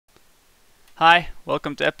Hi,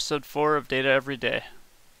 welcome to episode 4 of Data Every Day.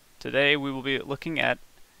 Today we will be looking at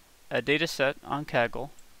a data set on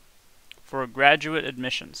Kaggle for graduate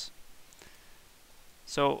admissions.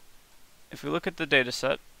 So if we look at the data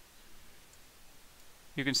set,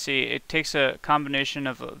 you can see it takes a combination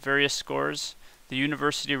of various scores, the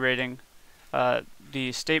university rating,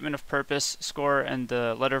 the statement of purpose score, and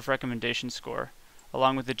the letter of recommendation score,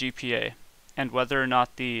 along with the GPA, and whether or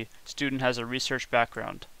not the student has a research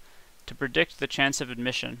background, to predict the chance of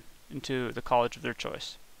admission into the college of their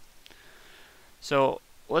choice. So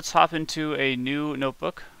let's hop into a new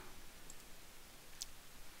notebook,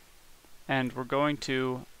 and we're going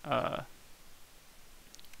to get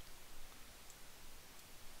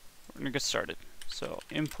started. So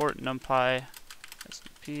import NumPy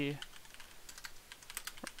SNP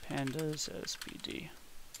or pandas SPD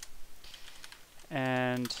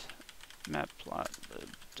and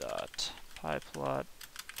matplotlib.pyplot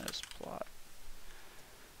as plot.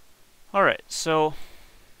 Alright, so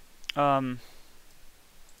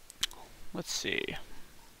let's see.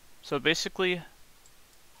 So basically,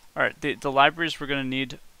 alright, the libraries we're going to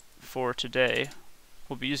need for today,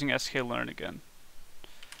 we'll be using sklearn again.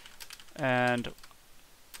 And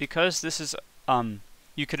because this is,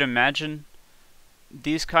 you could imagine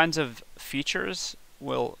these kinds of features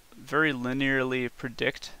will very linearly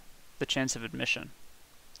predict the chance of admission,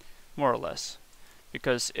 more or less.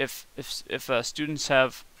 Because if students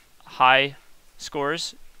have high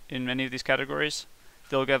scores in many of these categories,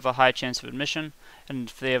 they'll have a high chance of admission, and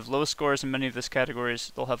if they have low scores in many of these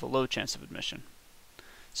categories, they'll have a low chance of admission.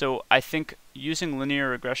 So I think using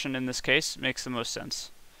linear regression in this case makes the most sense,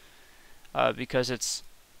 because it's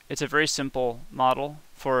a very simple model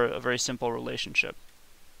for a very simple relationship.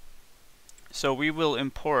 So we will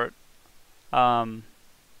import sklearn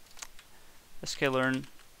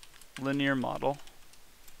linear model.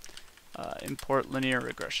 Import linear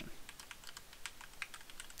regression,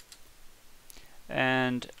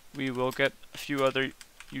 and we will get a few other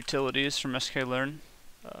utilities from sklearn.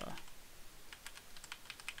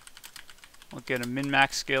 We'll get a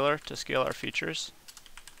min-max scaler to scale our features,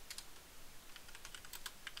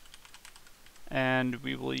 and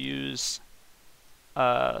we will use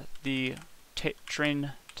the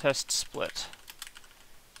train test split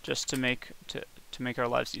just to make our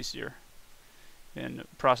lives easier in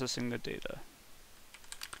processing the data.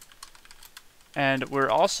 And we're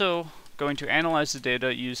also going to analyze the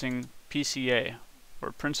data using Pca,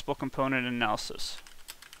 or Principal Component Analysis,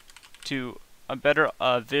 to better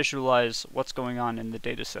visualize what's going on in the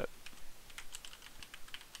data set.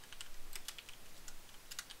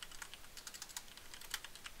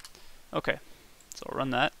 Okay, so I'll run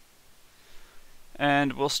that.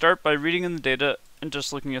 And we'll start by reading in the data and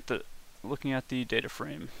just looking at the data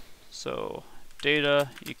frame. So data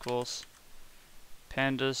equals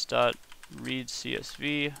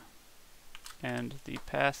pandas.readCSV, and the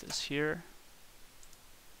path is here.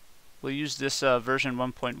 We'll use this version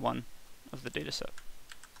 1.1 of the dataset.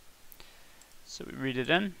 So we read it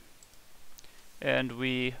in, and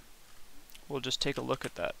we will just take a look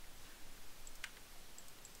at that.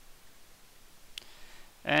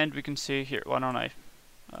 And we can see here, why don't I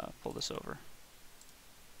pull this over?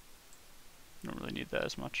 Don't really need that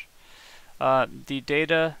as much. The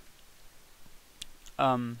data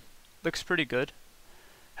looks pretty good.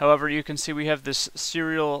 However, you can see we have this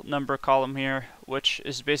serial number column here, which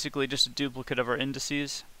is basically just a duplicate of our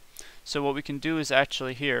indices. So what we can do is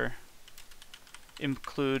actually here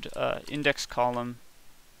include index column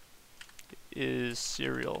is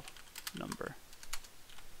serial number.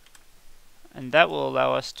 And that will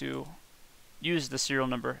allow us to use the serial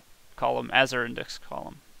number column as our index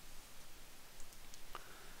column.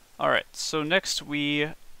 Alright, so next we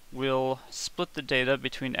will split the data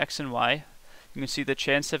between X and Y. You can see the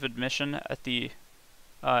chance of admission at the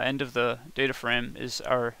end of the data frame is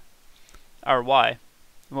our Y,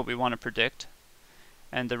 what we want to predict,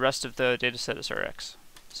 and the rest of the data set is our X.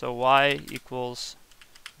 So Y equals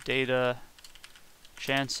data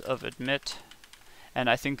chance of admit, and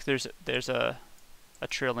I think there's a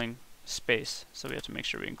trailing space, so we have to make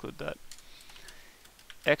sure we include that.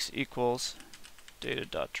 X equals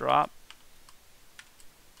data.drop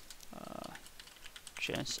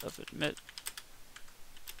chance of admit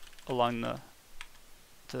along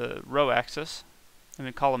the row axis,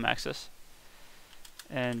 column axis,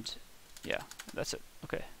 and yeah, that's it.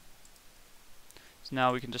 Okay. So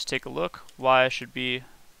now we can just take a look. Y should be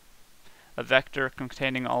a vector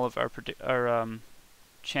containing all of our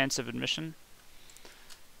chance of admission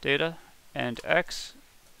data, and X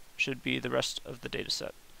should be the rest of the data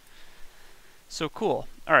set. So cool.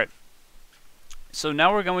 Alright. So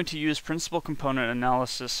now we're going to use principal component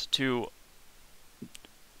analysis to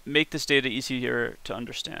make this data easier to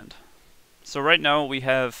understand. So right now we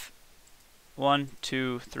have 1,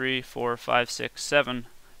 2, 3, 4, 5, 6, 7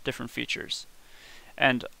 different features.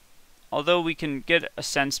 And although we can get a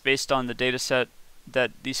sense based on the data set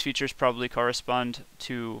that these features probably correspond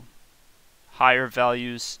to higher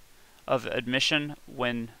values of admission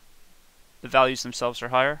when the values themselves are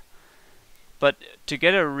higher, but to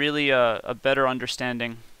get a really a better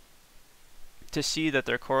understanding, to see that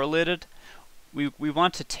they're correlated, we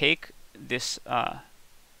want to take this a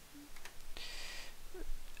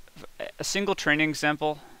single training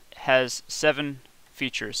example has 7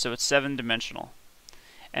 features, so it's 7-dimensional.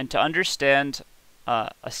 And to understand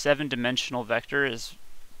a 7-dimensional vector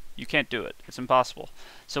you can't do it. It's impossible.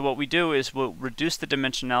 So what we do is we'll reduce the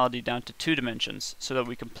dimensionality down to 2 dimensions so that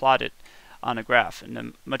we can plot it on a graph in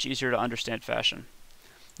a much easier to understand fashion.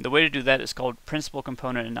 The way to do that is called principal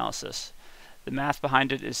component analysis. The math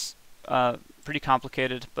behind it is pretty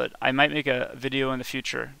complicated, but I might make a video in the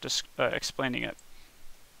future just explaining it.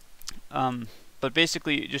 But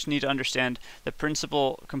basically, you just need to understand the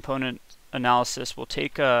principal component analysis will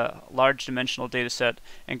take a large dimensional data set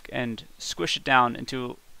and squish it down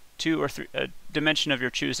into 2 or 3 a dimension of your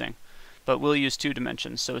choosing, but we'll use 2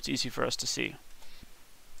 dimensions so it's easy for us to see.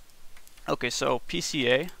 Okay, so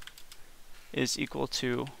Pca is equal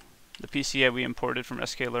to the Pca we imported from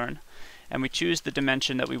sklearn, and we choose the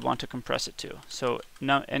dimension that we want to compress it to. So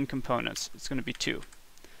now n components, it's going to be 2.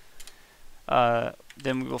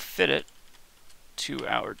 Then we will fit it to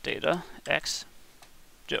our data x.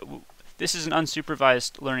 This is an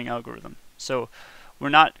unsupervised learning algorithm, so we're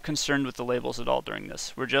not concerned with the labels at all during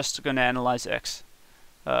this. We're just going to analyze x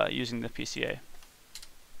using the Pca.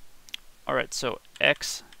 Alright, so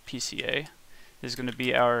x Pca is going to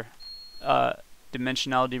be our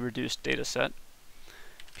dimensionality reduced data set.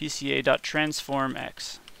 Pca.transform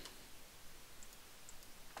x.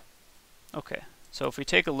 Okay, so if we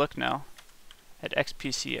take a look now at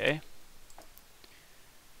xPca,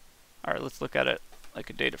 alright, let's look at it like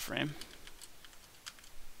a data frame.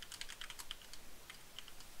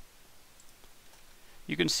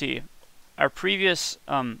 You can see our previous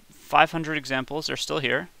 500 examples are still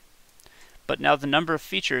here, but now the number of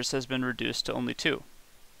features has been reduced to only 2.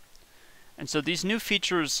 And so these new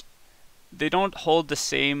features, they don't hold the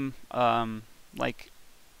same like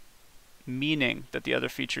meaning that the other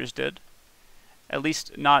features did, at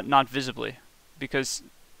least not visibly, because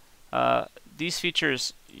these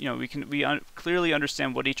features, you know, we clearly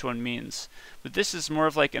understand what each one means, but this is more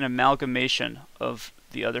of like an amalgamation of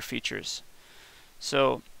the other features.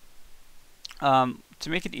 So to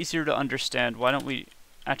make it easier to understand, why don't we'll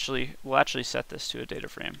actually set this to a data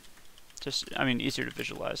frame. Easier to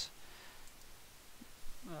visualize.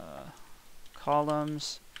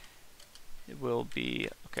 Columns, it will be,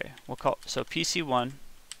 okay, we'll call, so PC1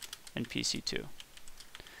 and PC2.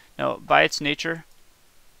 Now, by its nature,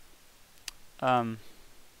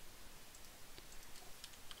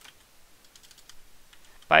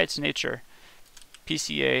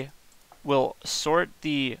 Pca will sort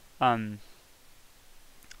the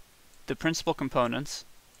principal components,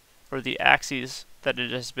 or the axes that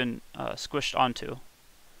it has been squished onto,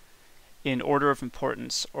 in order of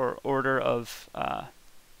importance, or order of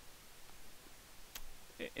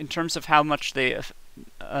in terms of how much they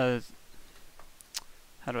how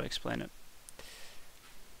do I explain it?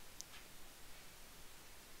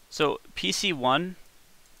 So PC1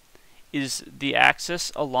 is the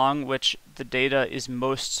axis along which the data is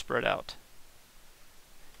most spread out.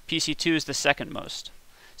 PC2 is the second most.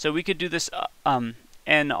 So we could do this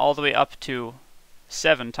n all the way up to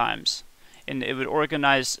 7 times, and it would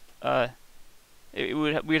organize.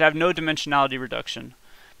 We'd have no dimensionality reduction,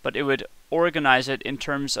 but it would organize it in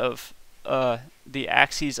terms of the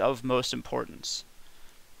axes of most importance.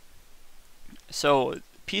 So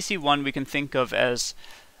PC1 we can think of as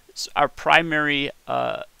our primary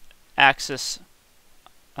axis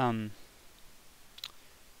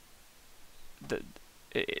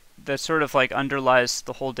that sort of like underlies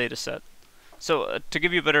the whole data set. So to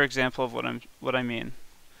give you a better example of what I mean,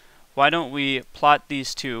 why don't we plot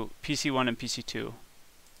these two, PC1 and PC2,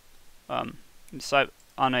 on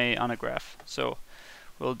a graph. So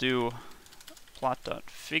we'll do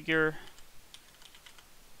plot.figure,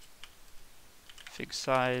 fig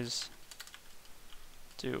size,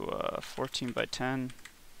 do 14 by 10,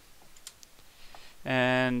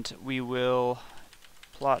 and we will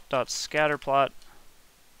plot.scatterplot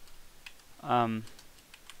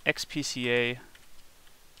xPca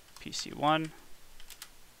PC1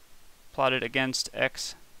 plotted against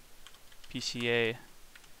xPca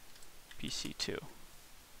PC2.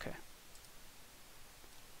 Okay.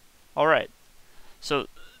 All right. So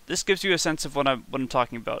this gives you a sense of what I'm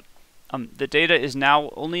talking about. The data is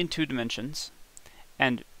now only in 2 dimensions,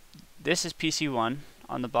 and this is PC1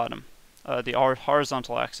 on the bottom, the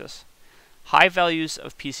horizontal axis. High values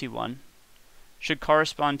of PC1 should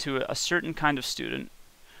correspond to a certain kind of student,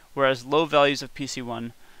 whereas low values of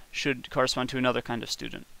PC1 should correspond to another kind of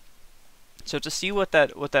student. So to see what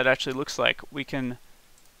that actually looks like, we can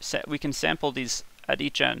sample these at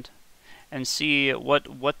each end and see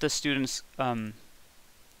what the students'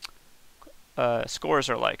 scores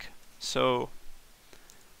are like. So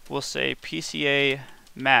we'll say Pca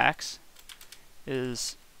Max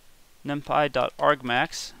is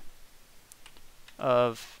numpy.argmax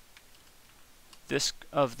of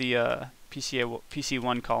the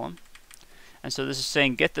PC1 column, and so this is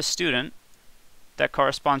saying get the student that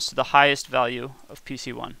corresponds to the highest value of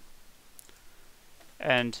PC1,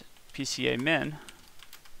 and Pca min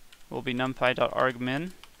will be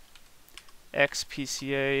numpy.argmin x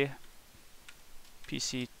Pca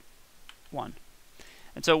PC1.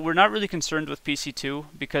 And so we're not really concerned with PC2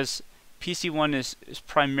 because PC1 is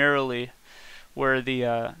primarily where the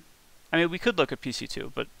I mean, we could look at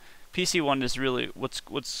PC2, but PC1 is really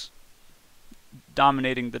what's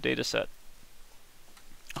dominating the data set.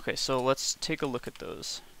 Okay, so let's take a look at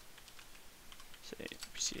those. Say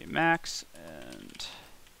Pca Max and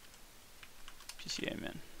Pca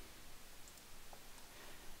min.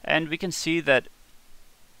 And we can see that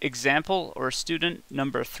example or student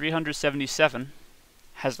number 377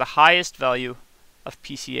 has the highest value of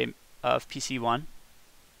PC1.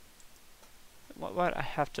 What I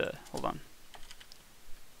have to hold on.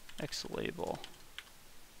 X label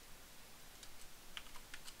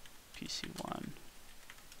PC1.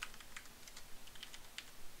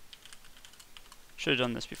 Should have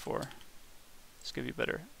done this before. Let's give you a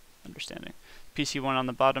better understanding. PC1 on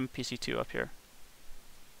the bottom, PC2 up here.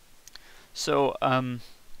 So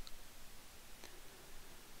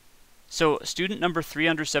so student number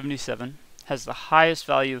 377 has the highest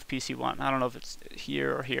value of PC1. I don't know if it's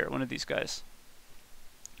here or here, one of these guys.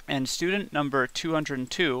 And student number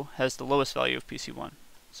 202 has the lowest value of PC1.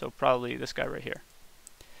 So probably this guy right here.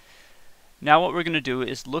 Now what we're going to do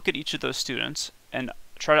is look at each of those students and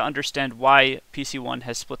try to understand why PC1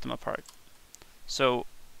 has split them apart. So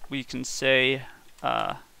we can say,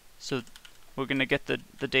 so we're going to get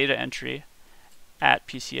the data entry at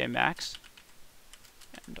Pca Max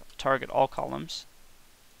and target all columns.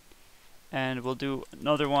 And we'll do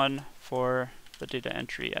another one for the data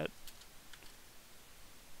entry at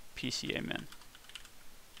Pca min.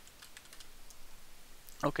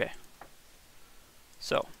 Okay.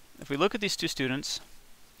 So if we look at these two students,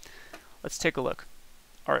 let's take a look.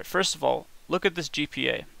 Alright, first of all, look at this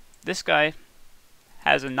GPA. This guy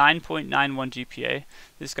has a 9.91 GPA.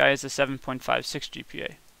 This guy has a 7.56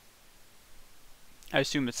 GPA. I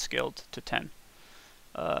assume it's scaled to 10.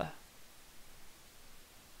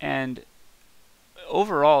 And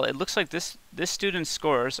overall, it looks like this student's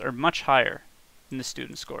scores are much higher than the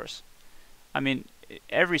student scores. I mean,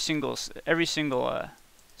 every single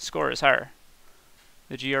score is higher.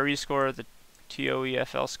 The GRE score, the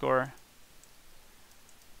TOEFL score.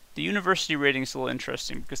 The university rating is a little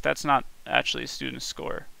interesting because that's not actually a student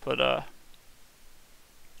score, but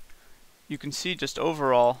you can see just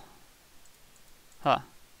overall,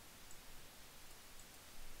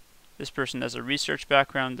 this person has a research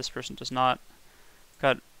background, this person does not.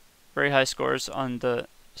 Got very high scores on the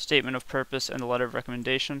statement of purpose and the letter of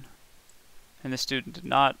recommendation, and the student did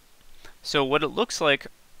not. So what it looks like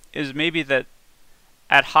is maybe that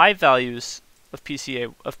at high values of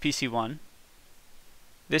PC1,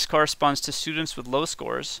 this corresponds to students with low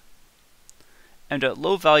scores, and at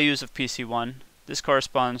low values of PC1, this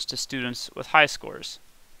corresponds to students with high scores.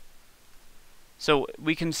 So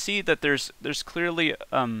we can see that there's clearly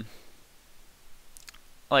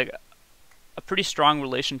like a pretty strong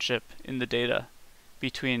relationship in the data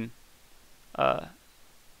between the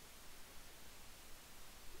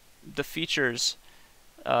features,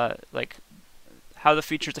 like how the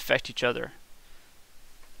features affect each other.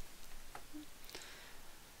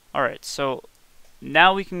 Alright, so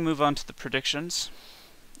now we can move on to the predictions,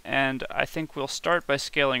 and I think we'll start by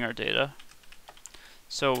scaling our data.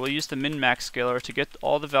 So we'll use the min-max scaler to get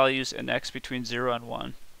all the values in x between 0 and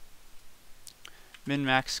 1.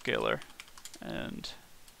 Min-max scaler, and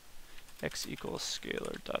x equals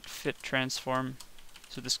scalar dot fit transform.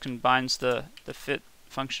 So this combines the fit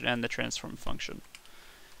function and the transform function,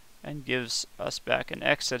 and gives us back an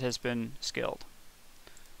x that has been scaled.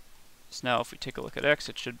 So now if we take a look at x,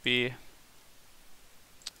 it should be,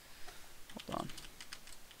 hold on,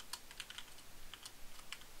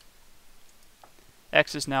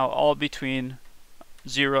 x is now all between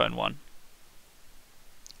 0 and 1,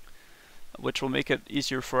 which will make it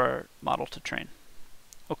easier for our model to train.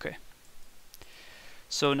 Okay.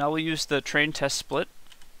 So now we'll use the train test split.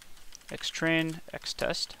 X train, X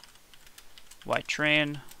test, Y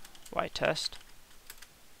train, Y test,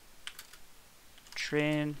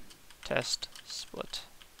 train, test, split,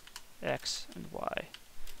 X and Y.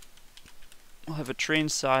 We'll have a train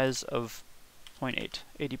size of 0.8,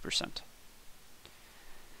 80%.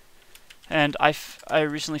 And I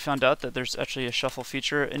recently found out that there's actually a shuffle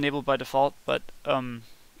feature enabled by default, but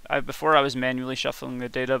before I was manually shuffling the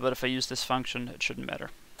data, but if I use this function, it shouldn't matter.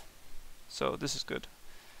 So this is good.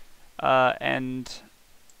 And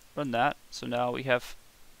run that. So now we have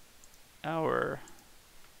our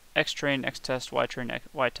X train, X test, Y train,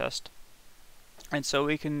 Y test. And so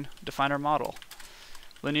we can define our model.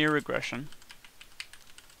 Linear regression.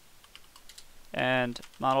 And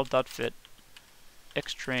model.fit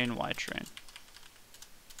X train, Y train.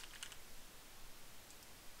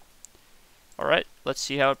 Alright, let's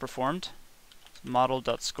see how it performed.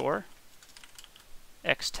 Model.score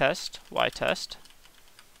X test, Y test.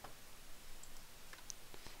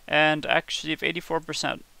 And actually have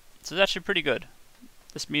 84%. So it's actually pretty good.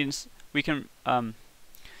 This means we can,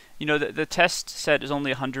 you know, the test set is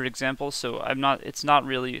only 100 examples, so it's not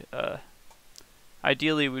really,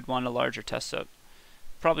 ideally we'd want a larger test set.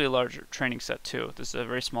 Probably a larger training set too. This is a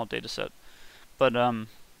very small data set. But, you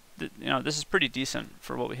know, this is pretty decent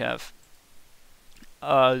for what we have.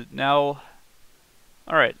 Now,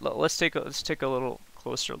 alright, let's take a little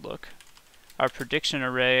closer look. Our prediction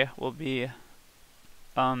array will be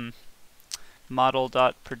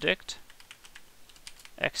model.predict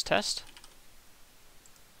X test.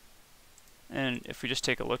 And if we just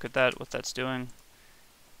take a look at that, what that's doing,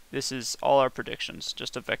 this is all our predictions,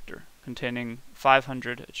 just a vector containing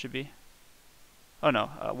 500, it should be. Oh no,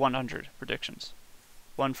 100 predictions.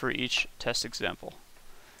 One for each test example.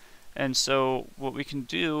 And so what we can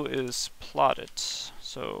do is plot it.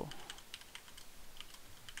 So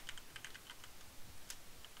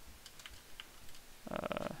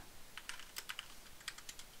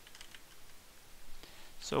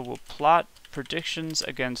we'll plot predictions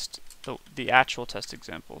against the actual test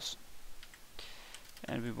examples.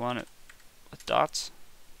 And we want it with dots.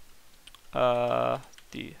 The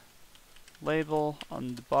label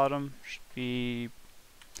on the bottom should be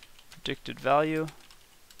predicted value.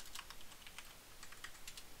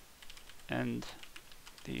 And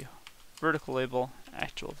the vertical label,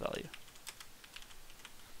 actual value.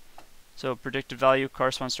 So predicted value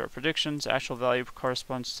corresponds to our predictions, actual value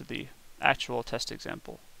corresponds to the actual test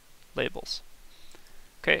example labels.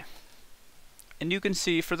 Okay, and you can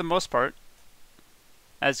see for the most part,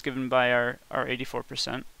 as given by our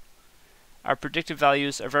 84%, our predicted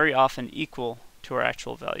values are very often equal to our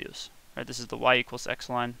actual values. Right? This is the y equals x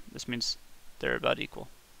line. This means they're about equal.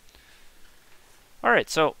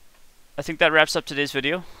 Alright, so I think that wraps up today's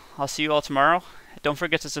video. I'll see you all tomorrow. Don't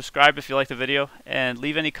forget to subscribe if you like the video, and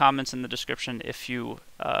leave any comments in the description if you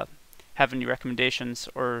have any recommendations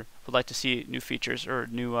or would like to see new features or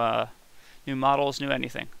new models, new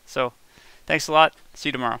anything. So thanks a lot. See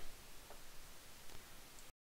you tomorrow.